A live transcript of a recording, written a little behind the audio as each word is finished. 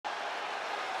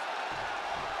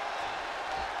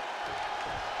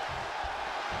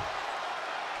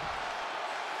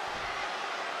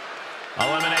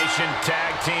Action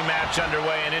tag team match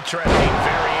underway. An interesting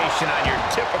variation on your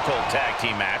typical tag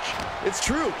team match. It's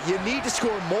true. You need to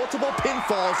score multiple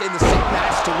pinfalls in the same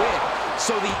match to win.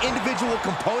 So the individual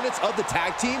components of the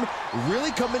tag team really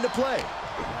come into play.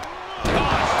 Oh,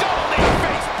 double knee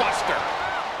face buster.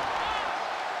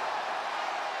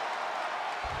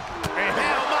 And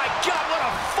oh my God, what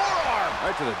a forearm!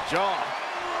 Right to the jaw.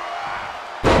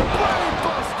 Brain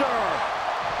buster!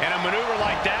 And a maneuver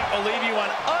like that will leave you on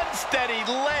unsteady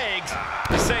legs,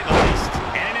 to say the least.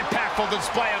 And an impactful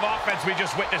display of offense we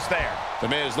just witnessed there. The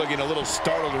Miz looking a little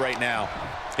startled right now.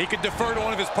 He could defer to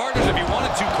one of his partners if he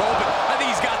wanted to, Cole, but I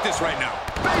think he's got this right now.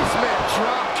 Basement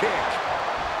drop kick.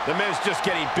 The Miz just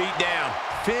getting beat down.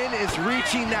 Finn is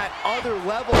reaching that other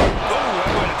level. Oh,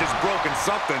 that might have just broken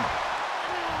something.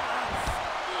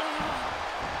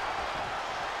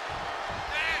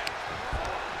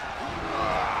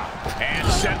 And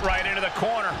sent right into the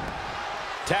corner.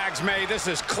 Tags made. This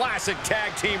is classic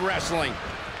tag team wrestling.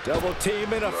 Double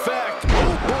team in effect.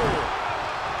 Ooh.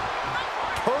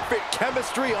 Perfect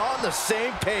chemistry on the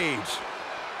same page.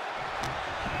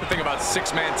 The thing about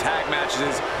six-man tag matches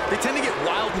is they tend to get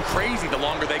wild and crazy the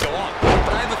longer they go on.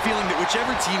 But I have a feeling that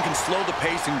whichever team can slow the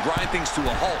pace and grind things to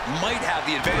a halt might have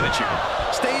the advantage here.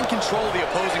 Stay in control of the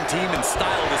opposing team and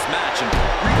style this match and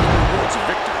reap the rewards of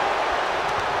victory.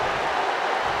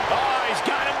 Oh, he's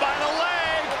got him by the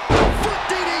leg. Foot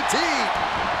DDT.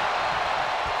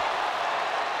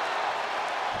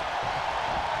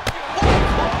 What a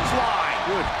clothesline.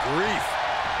 Good grief.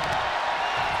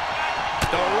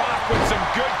 The Rock with some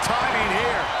good timing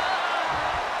here.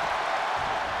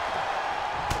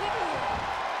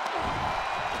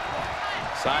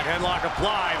 Side headlock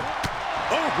applied.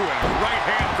 Oh, and a right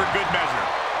hand for good measure.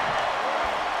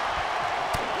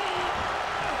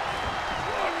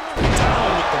 Down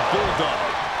with the Bulldog.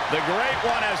 The Great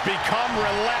One has become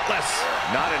relentless.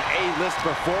 Not an A-list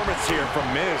performance here from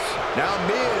Miz. Now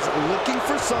Miz looking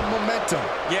for some momentum.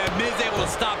 Yeah, Miz able to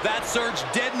stop that surge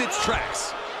dead in its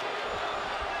tracks.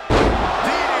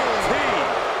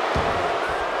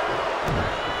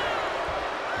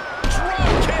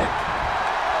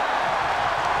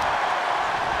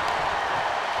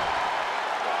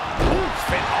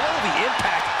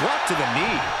 Brought to the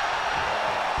knee.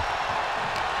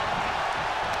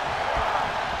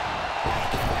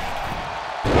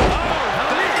 Oh,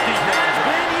 these guys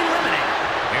been eliminated.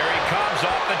 Here he comes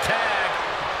off the tag.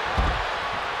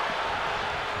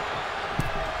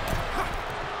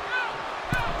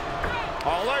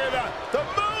 Oh, look at that. The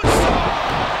moonsault.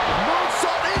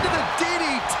 Moonsault into the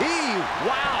DDT.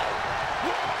 Wow.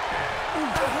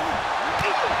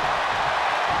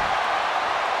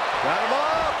 Got him up.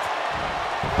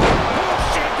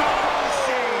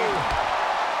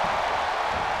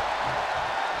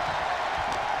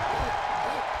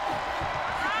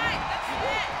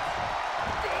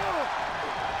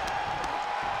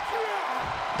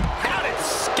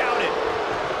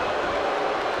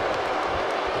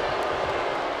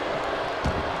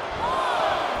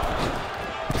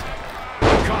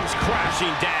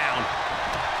 Down.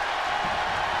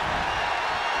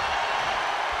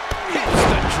 Hits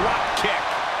the drop kick.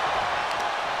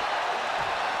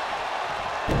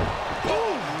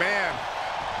 Oh, man.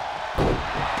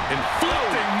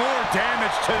 Inflicting more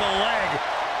damage to the leg.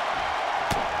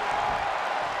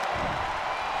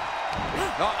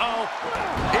 Uh-oh.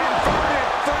 Inverted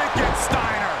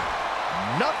Frankensteiner.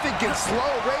 Nothing can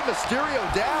slow Rey Mysterio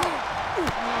down.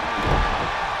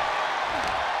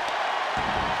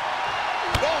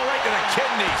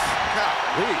 Kidneys.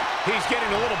 Golly. He's getting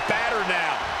a little battered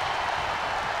now.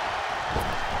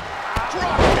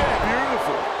 Drop kick.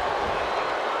 Beautiful.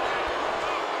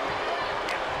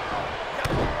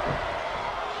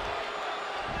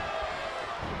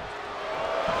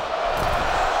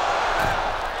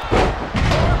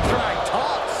 Drag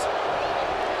toss.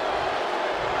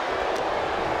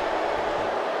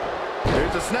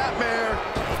 Here's a snapmare.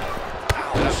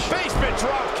 And a basement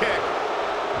drop kick.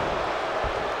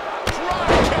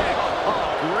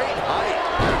 Great height.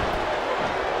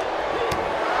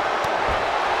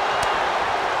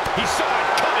 He saw it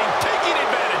coming, taking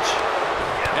advantage.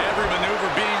 Every maneuver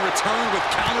being returned with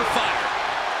counter fire.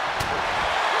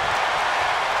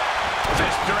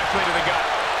 Fist directly to the gut.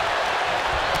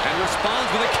 And responds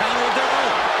with a counter of their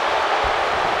own.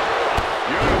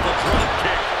 Beautiful drop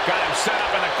kick. Got him set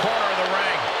up in the corner of the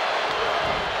ring.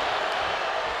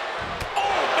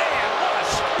 Oh, man, what a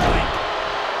strike.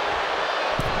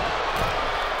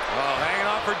 Oh, hanging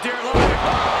on for dear life.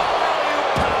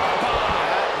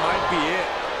 That might be it.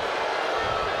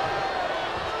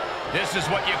 This is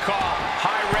what you call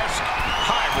high risk,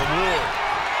 high reward.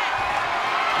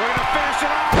 We're gonna finish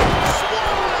it off.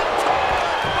 Swollen bomb.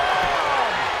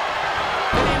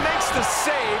 And he makes the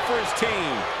save for his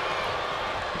team.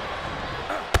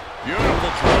 Beautiful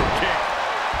drop kick.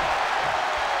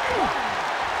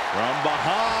 From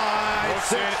behind.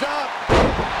 Sits up.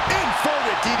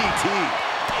 Inverted DDT.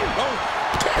 Oh.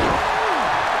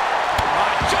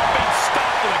 Jumping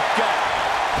stop to the gut.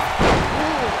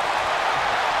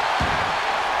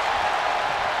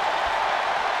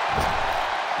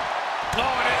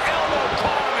 Oh, and an elbow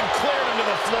caught him and cleared him to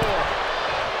the floor.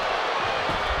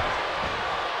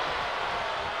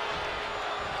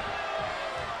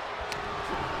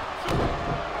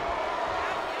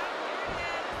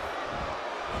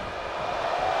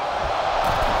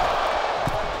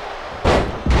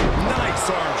 Nice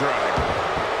arm drag.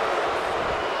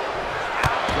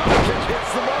 Dropkick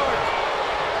hits the mark.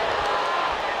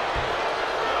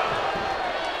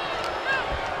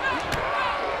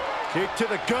 Kick to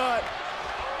the gut.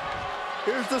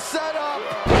 Here's the setup.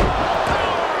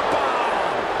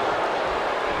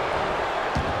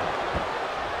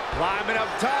 Climbing up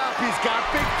top. He's got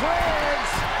big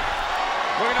plans.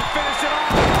 We're gonna finish it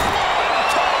off.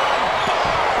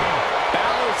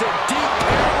 Balor's in deep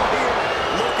peril here.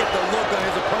 Look at the look on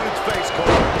his opponent's face,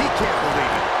 Cole. He can't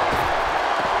believe it.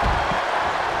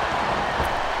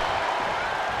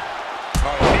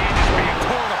 Oh, the knee just being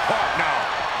torn apart now.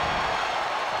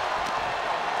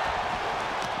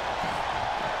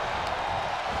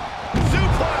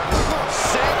 Suplex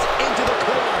sent into the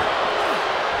corner.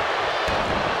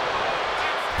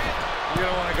 You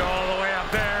don't want to go all the way up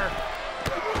there.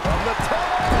 From the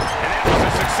top. And that was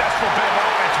a successful bit of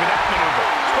offense with that maneuver.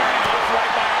 Squaring off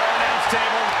right by our announce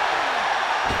table.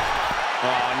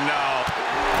 Oh, no.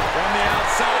 From the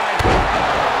outside.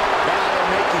 Balor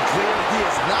making clear he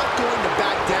is not going to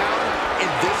back down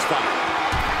in this fight.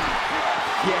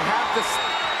 You have to...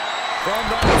 From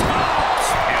the top.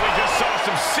 And we just saw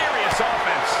some serious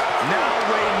offense. Now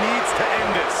Ray needs to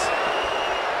end this.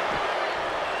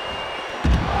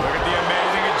 Look at the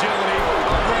amazing agility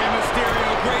of Rey Mysterio.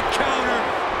 Great counter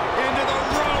into the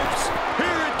ropes.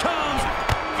 Here it comes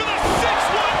for the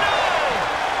 619.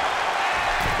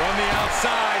 From the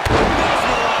outside.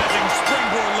 Mesmerizing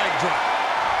springboard leg drop.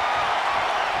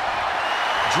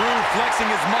 Drew flexing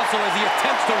his muscle as he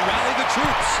attempts to rally the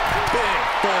troops. Big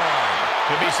forearm.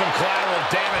 Could be some collateral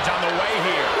damage on the way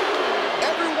here.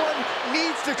 Everyone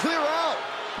needs to clear out,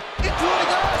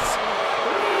 including us.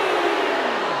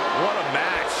 What a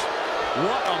match.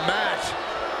 What a match.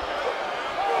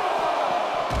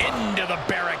 Into the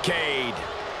barricade.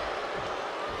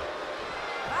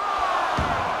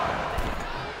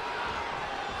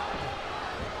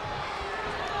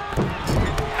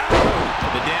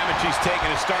 The damage he's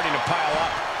taken is starting to pile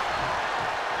up.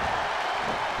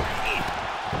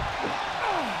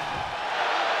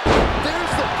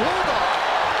 There's the bulldog.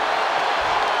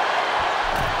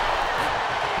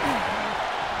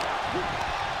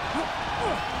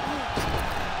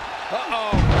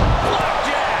 Uh-oh.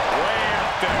 Blackjack. Way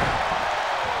up there.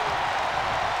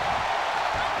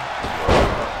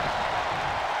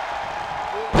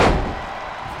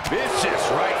 Vicious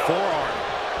right forearm.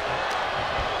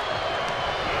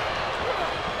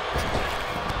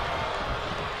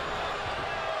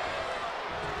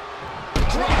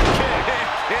 Drop kick.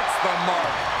 Hits the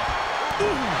mark.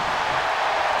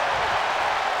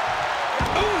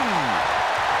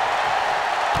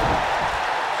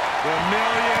 The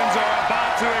millions are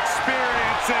about to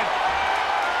experience it.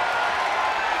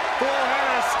 Full head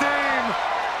of steam.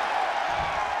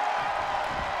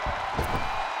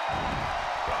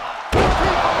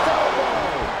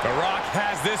 The Rock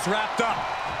has this wrapped up.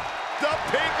 The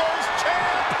People's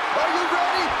Champ. Are you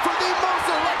ready for the most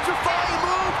electrifying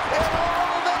move in all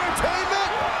of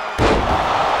entertainment?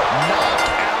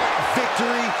 Knockout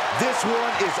victory. This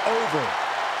one is over.